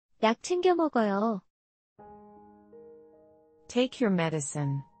약 챙겨 먹어요. Take your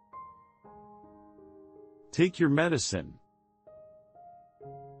medicine. Take your medicine.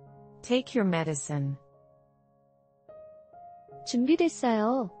 Take your medicine.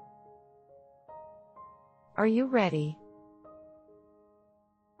 준비됐어요. Are you ready?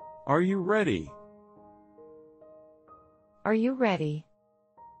 Are you ready? Are you ready?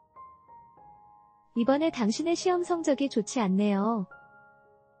 이번에 당신의 시험 성적이 좋지 않네요.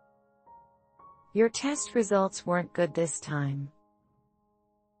 Your test results weren't good this time.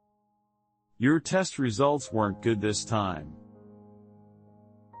 Your test results weren't good this time.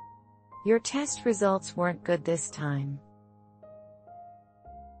 Your test results weren't good this time.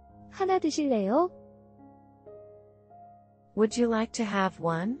 하나 드실래요? Would you like to have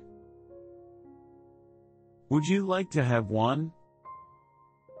one? Would you like to have one?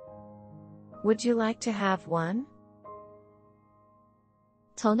 Would you like to have one?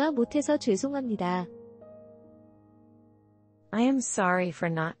 전화 못해서 죄송합니다. I am sorry for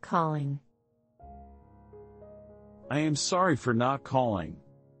not calling. I am sorry for not calling.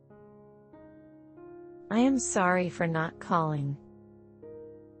 I am sorry for not calling.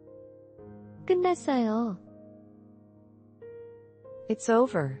 끝났어요. It's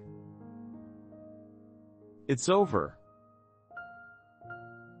over. It's over.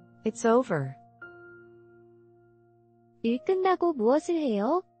 It's over. 일 끝나고 무엇을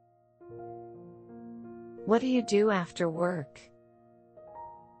해요? What do you do after work?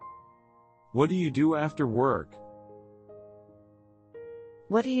 What do you do after work?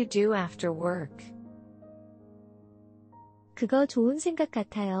 What do you do after work? 그거 좋은 생각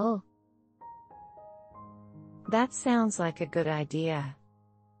같아요. That sounds like a good idea.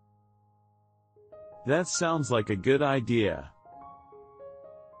 That sounds like a good idea.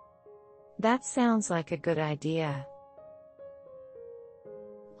 That sounds like a good idea.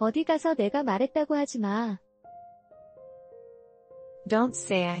 어디 가서 내가 말했다고 하지 마. Don't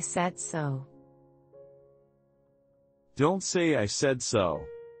say I said so. Don't say I said so.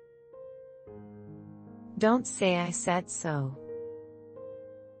 Don't say I said so.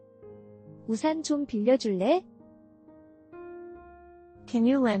 우산 좀 빌려줄래? Can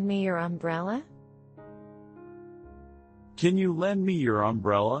you lend me your umbrella? Can you lend me your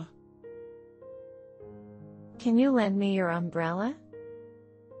umbrella? Can you lend me your umbrella?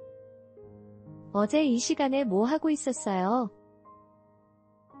 어제 이 시간에 뭐 하고 있었어요?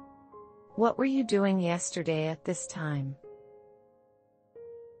 What were you doing yesterday at this time?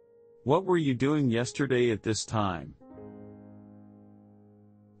 What were you doing yesterday at this time?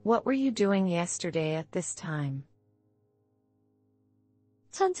 What were you doing yesterday at this time?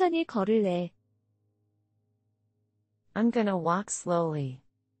 천천히 걸을래. I'm gonna walk slowly.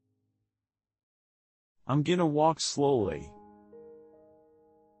 I'm gonna walk slowly.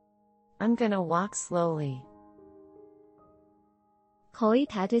 I'm gonna walk slowly. 거의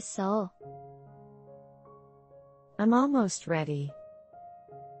다 됐어. I'm almost ready.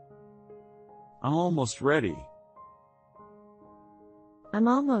 I'm almost ready. I'm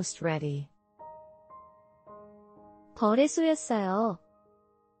almost ready. 벌에 쏘였어요.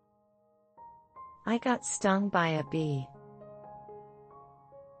 I got stung by a bee.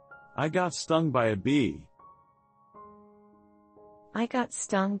 I got stung by a bee. I got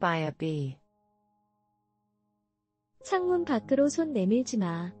stung by a bee. 창문 밖으로 손 내밀지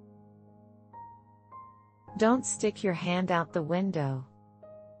마. Don't stick your hand out the window.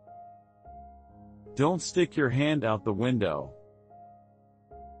 Don't stick your hand out the window.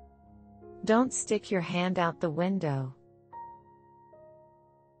 Don't stick your hand out the window.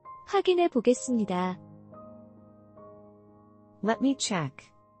 확인해 보겠습니다. Let me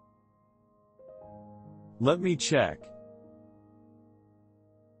check. Let me check.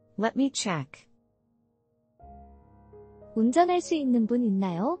 Let me check. 운전할 수 있는 분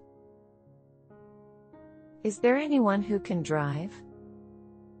있나요? Is there anyone who can drive?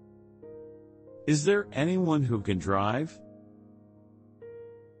 Is there anyone who can drive?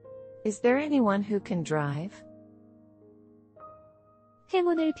 Is there anyone who can drive?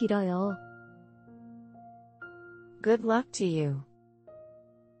 행운을 빌어요. Good luck to you.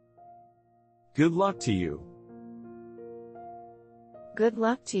 Good luck to you. Good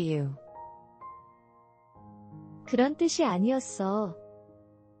luck to you. 그런 뜻이 아니었어.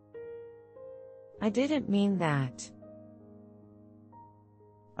 I didn't mean that.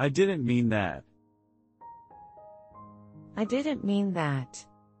 I didn't mean that. I didn't mean that.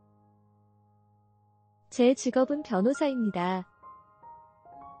 제 직업은 변호사입니다.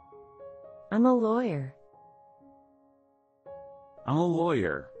 I'm a lawyer. I'm a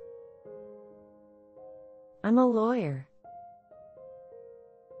lawyer. I'm a lawyer.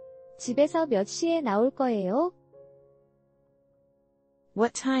 집에서 몇 시에 나올 거예요?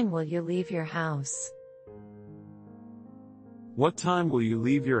 What time will you leave your house? What time will you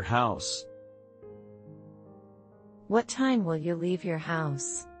leave your house? What time will you leave your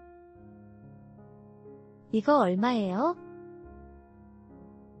house? 이거 얼마예요?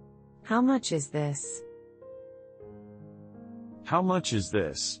 How much is this? How much is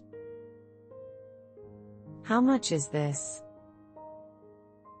this? How much is this?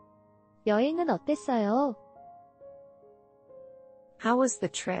 여행은 어땠어요? How was the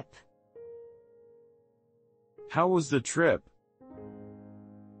trip? How was the trip?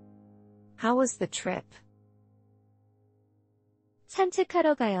 How was the trip?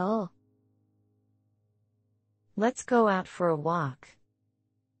 산책하러 가요. Let's go out for a walk.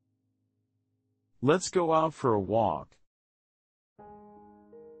 Let's go out for a walk.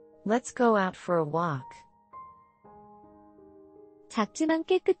 Let's go out for a walk. 작지만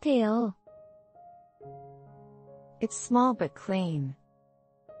깨끗해요. It's small but clean.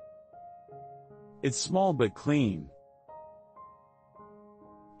 It's small but clean.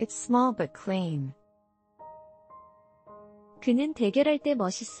 It's small but clean. 그는 대결할 때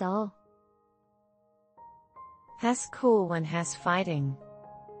멋있어. Has cool when has fighting.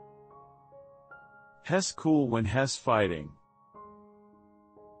 Has cool when has fighting.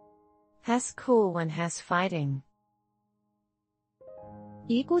 Has cool when has fighting.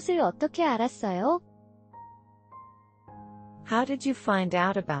 이 곳을 어떻게 알았어요? How did you find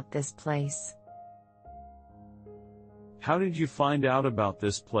out about this place? How did you find out about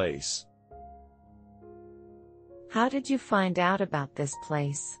this place? How did you find out about this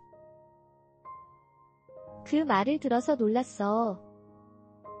place? 그 말을 들어서 놀랐어.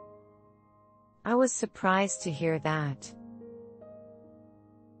 I was surprised to hear that.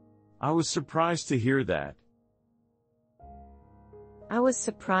 I was surprised to hear that. I was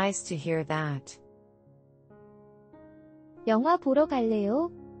surprised to hear that. 영화 보러 갈래요?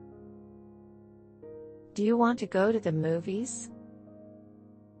 Do you want to go to the movies?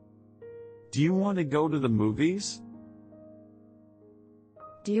 Do you want to go to the movies?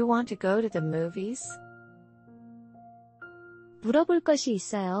 Do you want to go to the movies? 물어볼 것이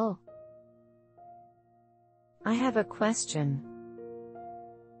있어요. I have a question.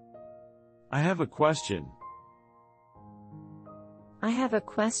 I have a question. I have a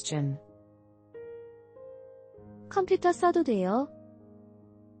question. 컴퓨터 써도 돼요?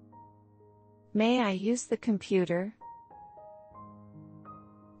 May I use the computer?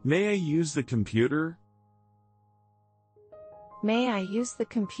 May I use the computer? May I use the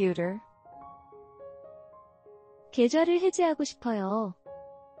computer? 계좌를 해지하고 싶어요.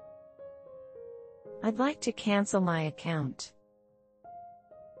 I'd like to cancel my account.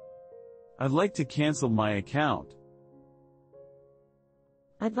 I'd like to cancel my account.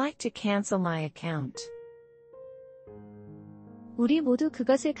 I'd like to cancel my account. 우리 모두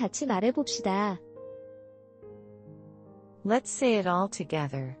그것을 같이 말해봅시다. Let's say it all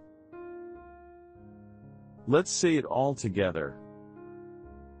together. Let's say it all together.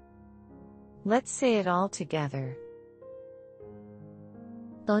 Let's say it all together.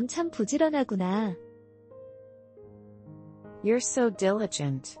 넌 참 부지런하구나. You're so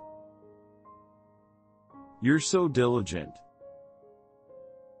diligent. You're so diligent.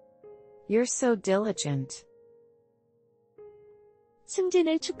 You're so diligent.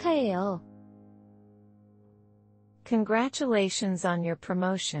 승진을 축하해요. Congratulations on your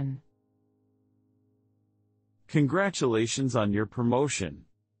promotion. Congratulations on your promotion.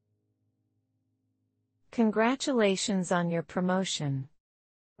 Congratulations on your promotion.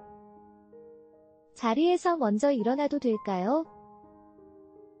 자리에서 먼저 일어나도 될까요?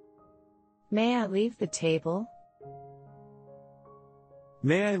 May I leave the table?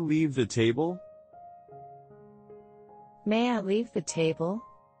 May I leave the table? May I leave the table?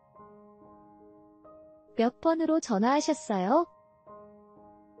 몇 번으로 전화하셨어요?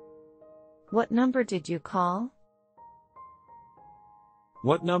 What number did you call?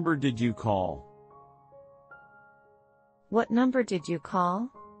 What number did you call? What number did you call?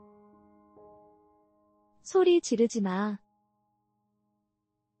 소리 지르지 마.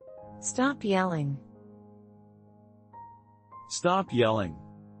 Stop yelling. Stop yelling.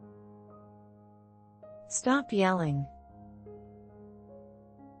 Stop yelling.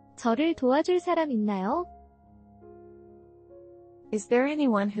 저를 도와줄 사람 있나요? Is there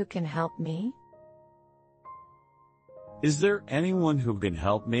anyone who can help me? Is there anyone who can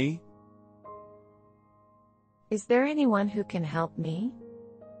help me? Is there anyone who can help me?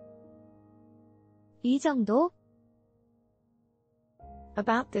 이 정도?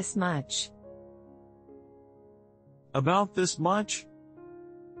 About this much. About this much?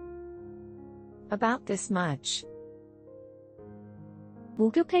 About this much.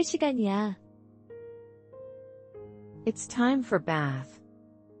 목욕할 시간이야. It's time for bath.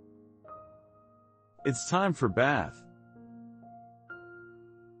 It's time for bath.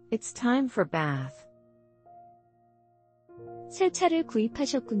 It's time for bath. 새 차를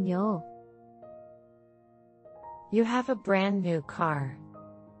구입하셨군요. You have a brand new car.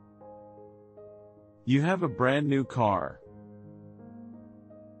 You have a brand new car.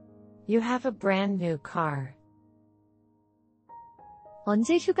 You have a brand new car.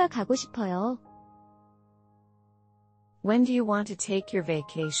 언제 휴가 가고 싶어요? When do you want to take your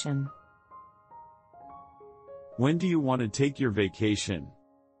vacation? When do you want to take your vacation?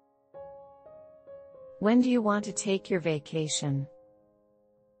 When do you want to take your vacation?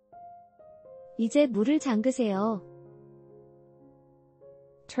 이제 물을 잠그세요.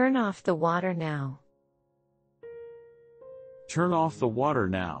 Turn off the water now. Turn off the water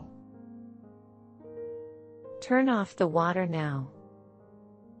now. Turn off the water now.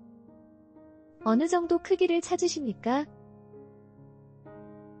 어느 정도 크기를 찾으십니까?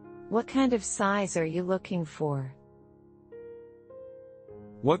 What kind of size are you looking for?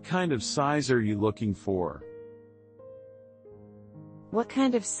 What kind of size are you looking for? What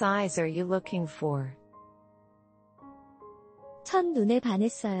kind of size are you looking for? 첫눈에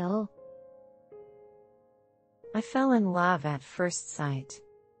반했어요. I fell in love at first sight.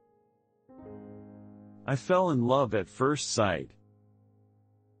 I fell in love at first sight.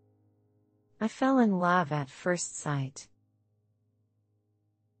 I fell in love at first sight.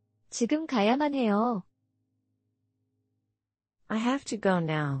 지금 가야만 해요. I have to go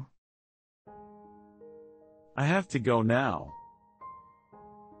now. I have to go now.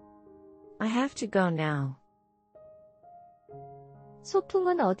 I have to go now.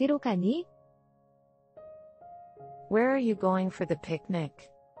 소풍은 어디로 가니? Where are you going for the picnic?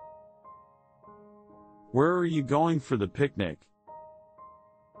 Where are you going for the picnic?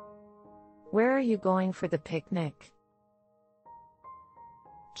 Where are you going for the picnic?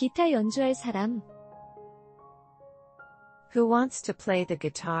 기타 연주할 사람. Who wants to play the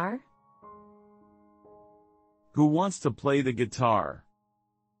guitar? Who wants to play the guitar?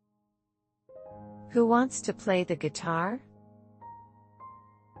 Who wants to play the guitar?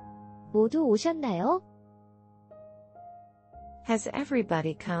 모두 오셨나요? Has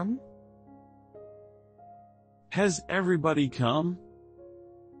everybody come? Has everybody come?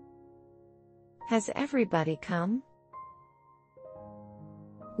 Has everybody come?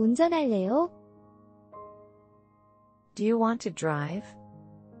 운전할래요? Do you want to drive?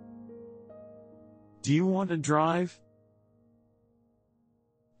 Do you want to drive?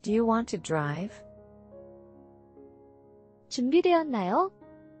 Do you want to drive? 준비되었나요?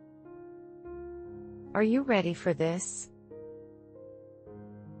 Are you ready for this?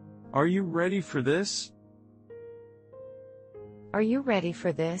 Are you ready for this? Are you ready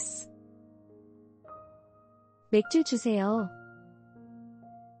for this? 맥주 주세요.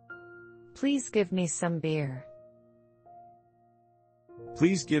 Please give me some beer.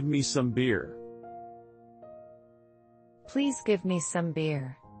 Please give me some beer. Please give me some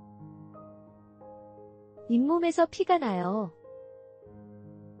beer. 잇몸에서 피가 나요.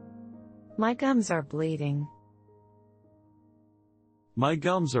 My gums are bleeding. My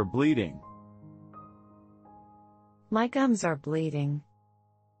gums are bleeding. My gums are bleeding.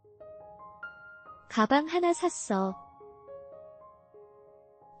 가방 하나 샀어.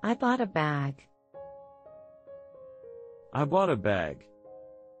 I bought a bag. I bought a bag.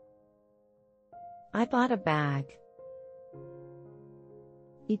 I bought a bag.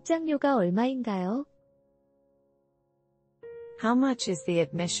 입장료가 얼마인가요? How much is the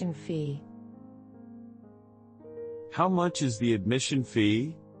admission fee? How much is the admission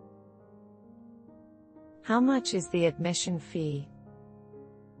fee? How much is the admission fee?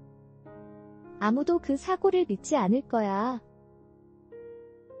 아무도 그 사고를 믿지 않을 거야.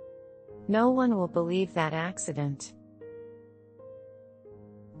 No one will believe that accident.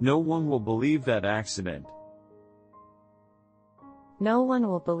 No one will believe that accident. No one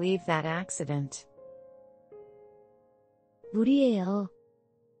will believe that accident. 물이에요.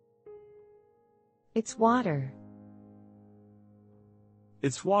 It's water.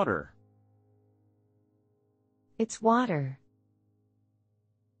 It's water. It's water.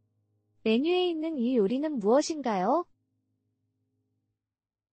 메뉴에 있는 이 요리는 무엇인가요?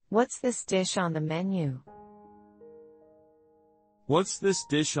 What's this dish on the menu? What's this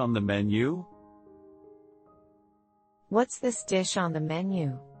dish on the menu? What's this dish on the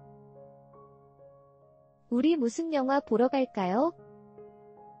menu? 우리 무슨 영화 보러 갈까요?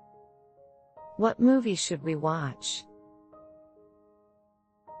 What movie should we watch?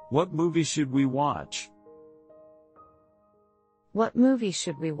 What movie should we watch? What movie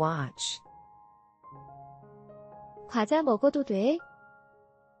should we watch? 과자 먹어도 돼?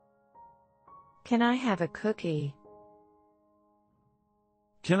 Can I have a cookie?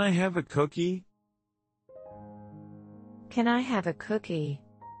 Can I have a cookie? Can I have a cookie?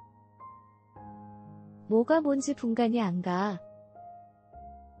 뭐가 뭔지 분간이 안 가.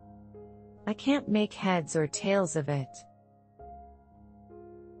 I can't make heads or tails of it.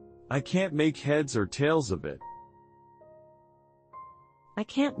 I can't make heads or tails of it. I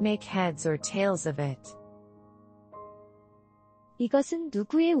can't make heads or tails of it. 이것은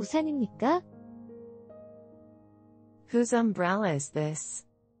누구의 우산입니까? Whose umbrella is this?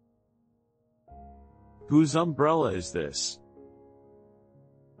 Whose umbrella is this?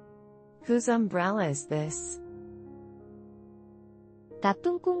 Whose umbrella is this?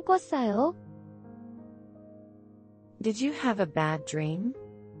 나쁜 꿈 꿨어요? Did you have a bad dream?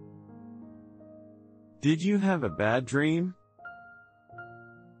 Did you have a bad dream?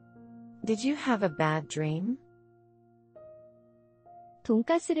 Did you have a bad dream?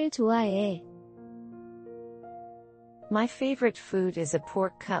 돈가스를 좋아해. My favorite food is a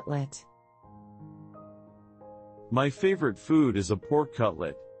pork cutlet. My favorite food is a pork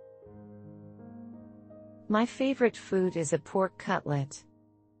cutlet. My favorite food is a pork cutlet.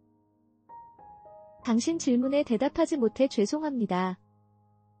 당신 질문에 대답하지 못해 죄송합니다.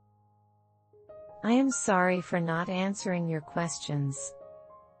 I am sorry for not answering your questions.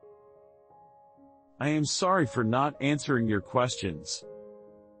 I am sorry for not answering your questions.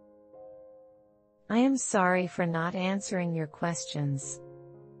 I am sorry for not answering your questions.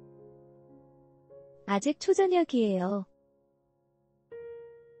 아직 초저녁이에요.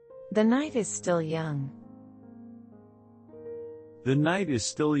 The night is still young. The night is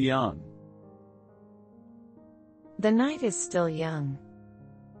still young. The night is still young.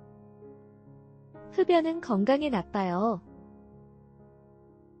 흡연은 건강에 나빠요.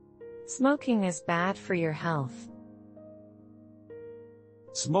 Smoking is bad for your health.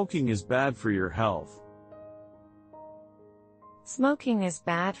 Smoking is bad for your health. Smoking is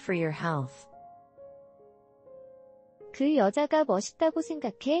bad for your health. 그 여자가 멋있다고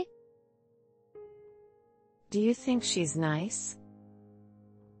생각해? Do you think she's nice?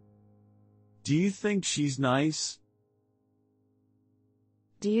 Do you think she's nice?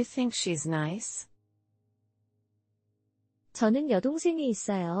 Do you think she's nice? 저는 여동생이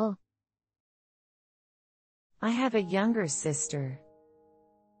있어요. I have a younger sister.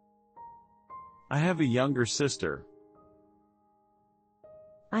 I have a younger sister.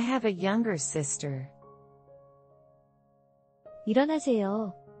 I have a younger sister.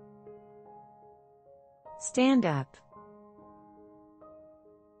 일어나세요. Stand up.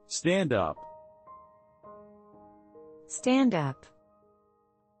 Stand up. Stand up.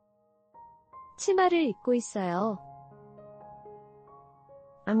 치마를 입고 있어요.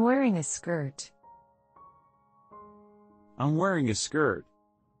 I'm wearing a skirt. I'm wearing a skirt.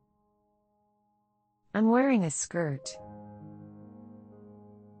 I'm wearing a skirt.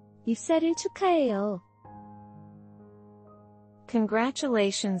 입사를 축하해요.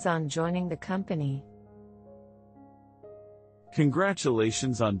 Congratulations on joining the company.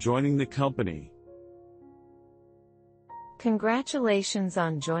 Congratulations on joining the company. Congratulations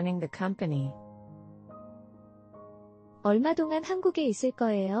on joining the company. 얼마 동안 한국에 있을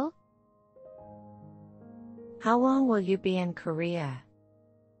거예요? How long will you be in Korea?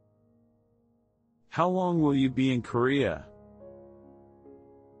 How long will you be in Korea?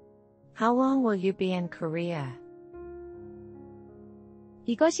 How long will you be in Korea?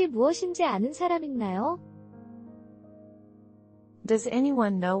 이것이 무엇인지 아는 사람 있나요? Does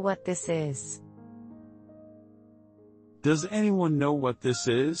anyone know what this is? Does anyone know what this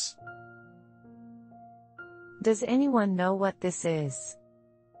is? Does anyone know what this is?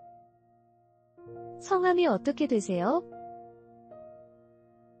 성함이 어떻게 되세요?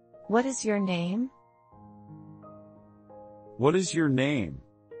 What is your name? What is your name?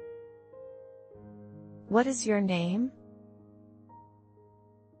 What is your name?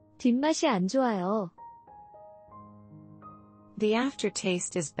 뒷맛이 안 좋아요. The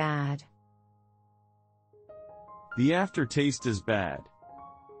aftertaste is bad. The aftertaste is bad.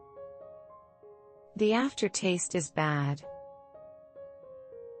 The aftertaste is bad.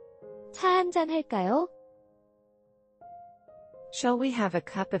 차 한 잔 할까요? Shall we have a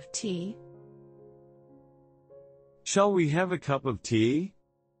cup of tea? Shall we have a cup of tea?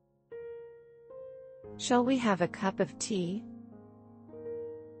 Shall we have a cup of tea?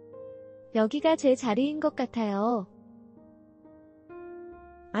 여기가 제 자리인 것 같아요.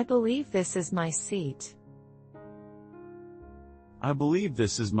 I believe this is my seat. I believe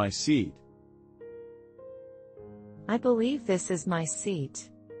this is my seat. I believe this is my seat.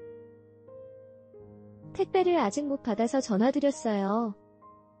 택배를 아직 못 받아서 전화드렸어요.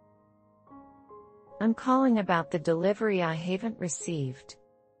 I'm calling about the delivery I haven't received.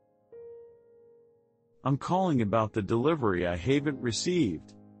 I'm calling about the delivery I haven't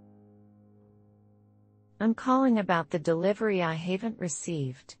received. I'm calling about the delivery I haven't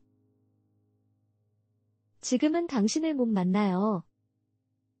received. 지금은 당신을 못 만나요.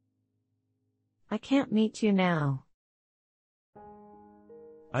 I can't meet you now.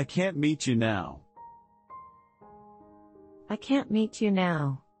 I can't meet you now. I can't meet you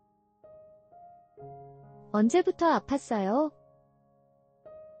now. 언제부터 아팠어요?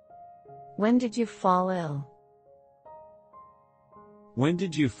 When did you fall ill? When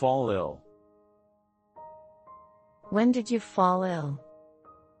did you fall ill? When did you fall ill?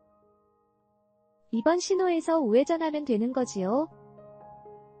 이번 신호에서 우회전하면 되는 거지요?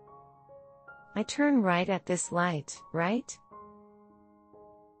 I turn right at this light, right?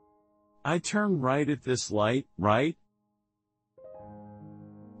 I turn right at this light, right?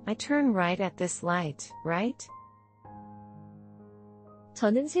 I turn right at this light, right?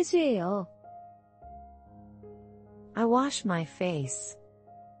 저는 세수해요. I wash my face.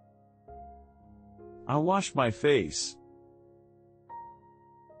 I wash my face.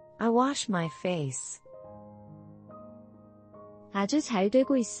 I wash my face. 아주 잘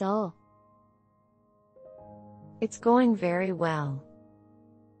되고 있어. It's going very well.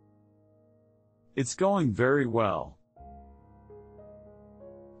 It's going very well.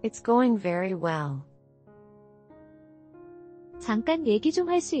 It's going very well. 잠깐 얘기 좀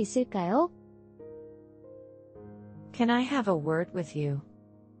할 수 있을까요? Can I have a word with you?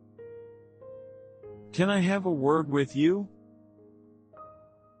 Can I have a word with you?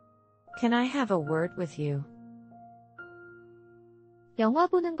 Can I have a word with you? 영화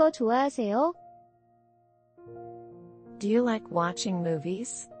보는 거 좋아하세요? Do you like watching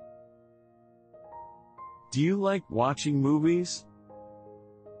movies? Do you like watching movies?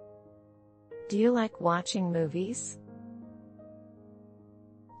 Do you like watching movies?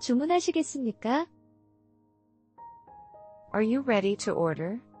 주문하시겠습니까? Are you ready to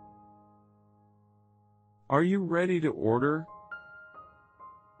order? Are you ready to order?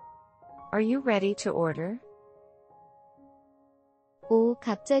 Are you ready to order? 오,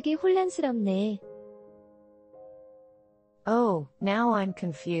 갑자기 혼란스럽네. Oh, now I'm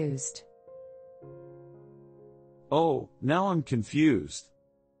confused. Oh, now I'm confused.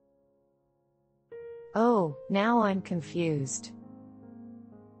 Oh, now I'm confused.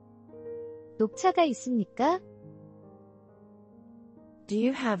 녹차가 있습니까? Do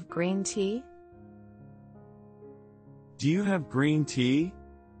you have green tea? Do you have green tea?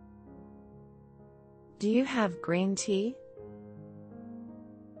 Do you have green tea?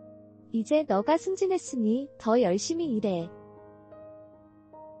 이제 너가 승진했으니 더 열심히 일해.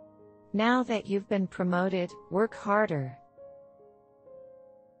 Now that you've been promoted, work harder.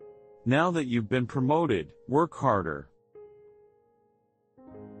 Now that you've been promoted, work harder.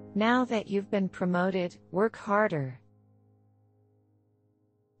 Now that you've been promoted, work harder.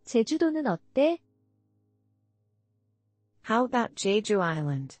 제주도는 어때? How about Jeju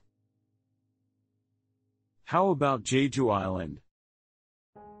Island? How about Jeju Island?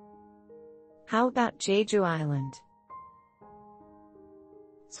 How about Jeju Island?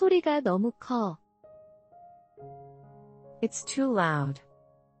 소리가 너무 커. It's too loud.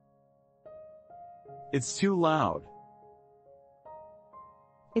 It's too loud.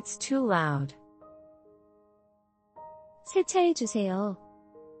 It's too loud. 세차해 주세요.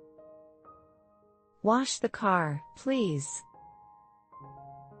 Wash the car, please.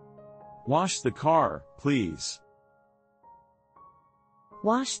 Wash the car, please.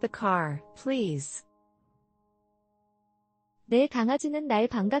 Wash the car, please. 내 강아지는 날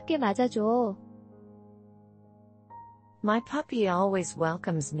반갑게 맞아줘. My puppy always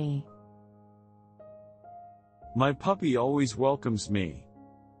welcomes me. My puppy always welcomes me.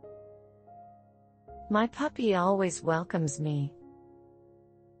 My puppy always welcomes me.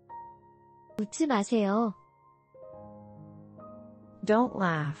 웃지 마세요. Don't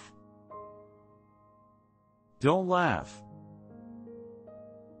laugh. Don't laugh.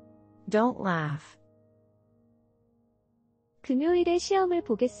 Don't laugh. 금요일에 시험을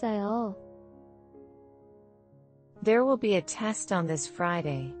보겠어요. There will be a test on this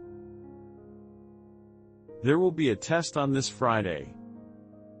Friday. There will be a test on this Friday.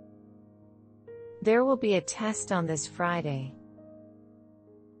 There will be a test on this Friday.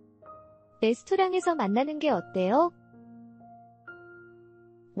 레스토랑에서 만나는 게 어때요?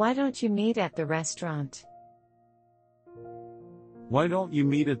 Why don't you meet at the restaurant? Why don't you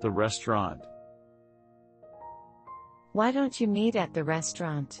meet at the restaurant? Why don't you meet at the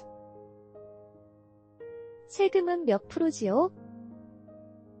restaurant? 세금은 몇 프로지요?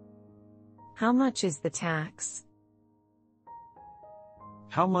 How much is the tax?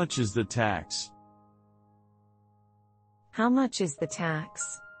 How much is the tax? How much is the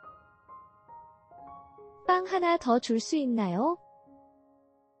tax? 빵 하나 더 줄 수 있나요?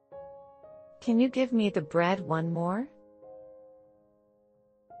 Can you give me the bread one more?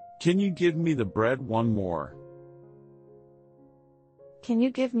 Can you give me the bread one more? Can you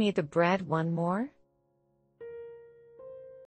give me the bread one more?